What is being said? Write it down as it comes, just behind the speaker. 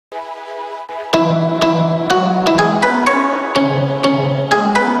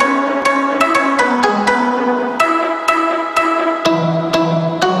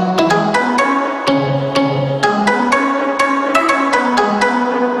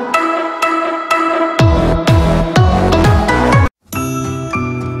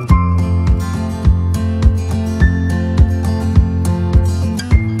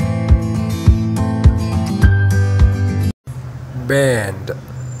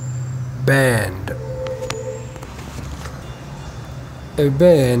band. A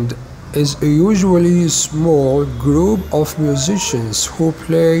band is a usually small group of musicians who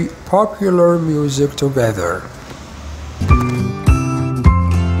play popular music together.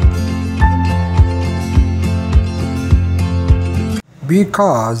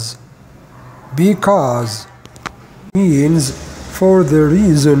 Because means for the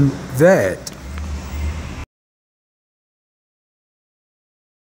reason that.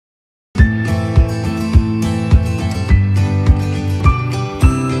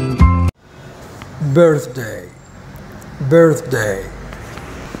 Birthday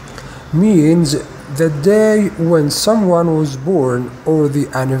means the day when someone was born or the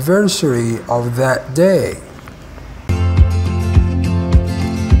anniversary of that day.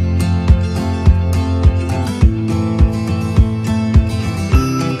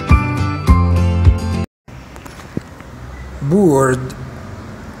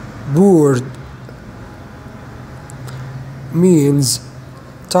 Bored means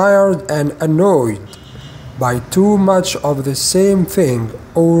tired and annoyed by too much of the same thing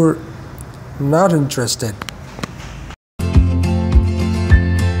or not interested.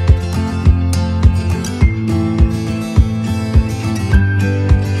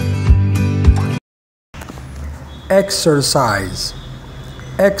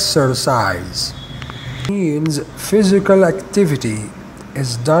 Exercise means physical activity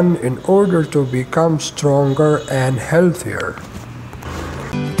is done in order to become stronger and healthier.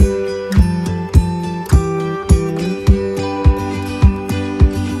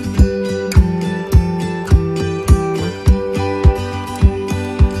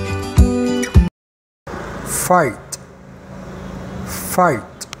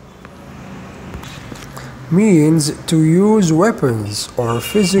 Fight means to use weapons or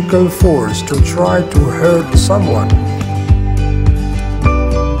physical force to try to hurt someone.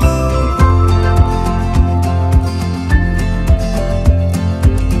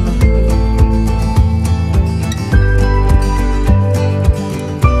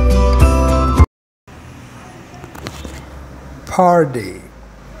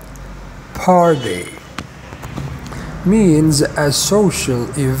 Party means a social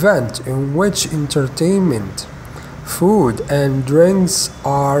event in which entertainment, food, and drinks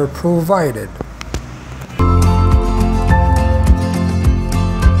are provided.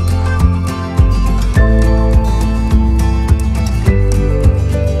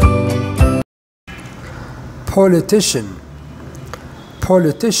 Politician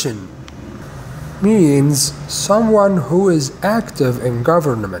means someone who is active in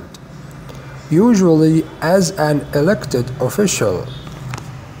government, usually as an elected official.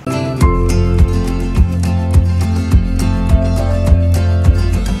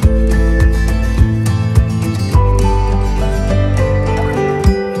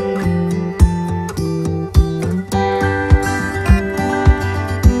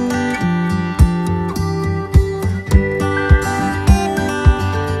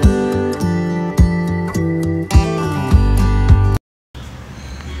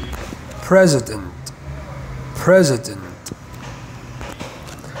 President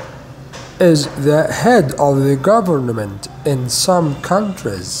is the head of the government in some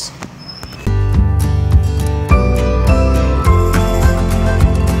countries.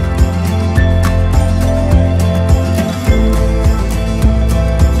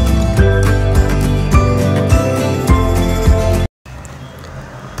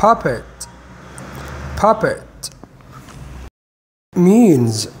 Puppet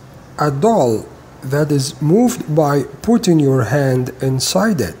means a doll that is moved by putting your hand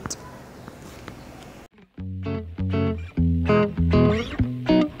inside it.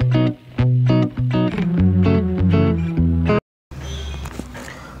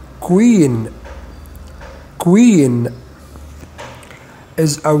 Queen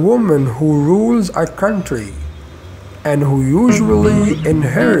is a woman who rules a country and who usually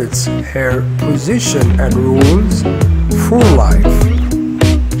inherits her position and rules for life.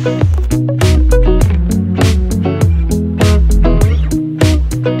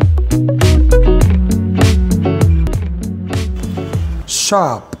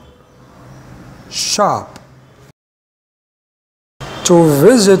 Shop to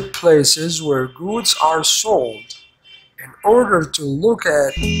visit places where goods are sold in order to look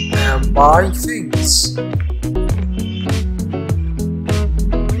at and buy things.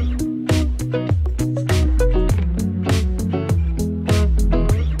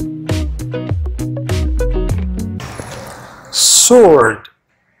 Sword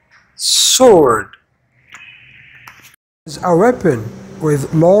is a weapon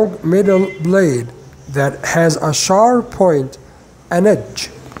with long middle blade that has a sharp point and edge.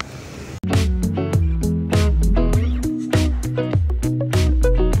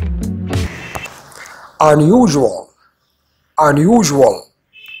 Unusual. Unusual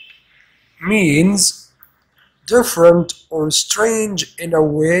means different or strange in a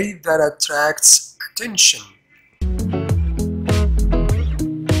way that attracts attention.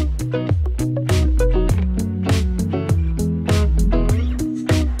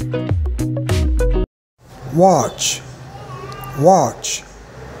 Watch. Watch.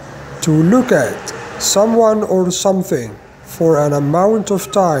 To look at someone or something for an amount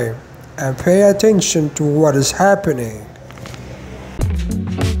of time and pay attention to what is happening.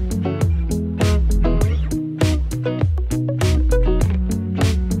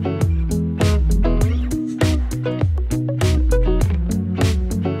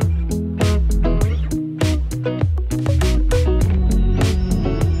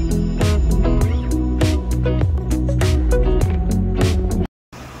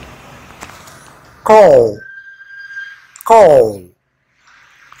 Call. Call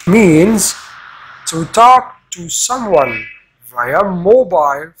means to talk to someone via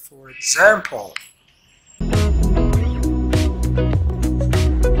mobile, for example.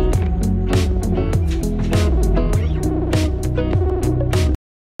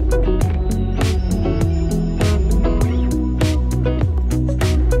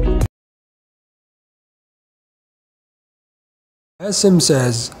 Asim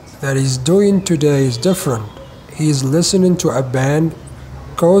says that he's doing today is different. He's listening to a band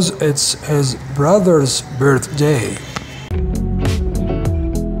cause it's his brother's birthday.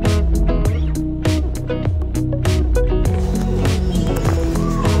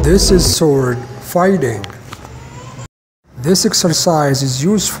 This is sword fighting. This exercise is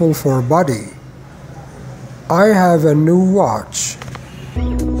useful for body. I have a new watch.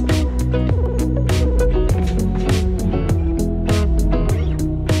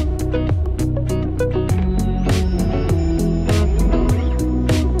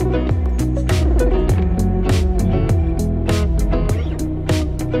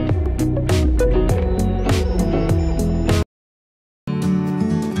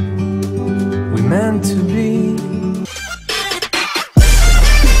 Meant to be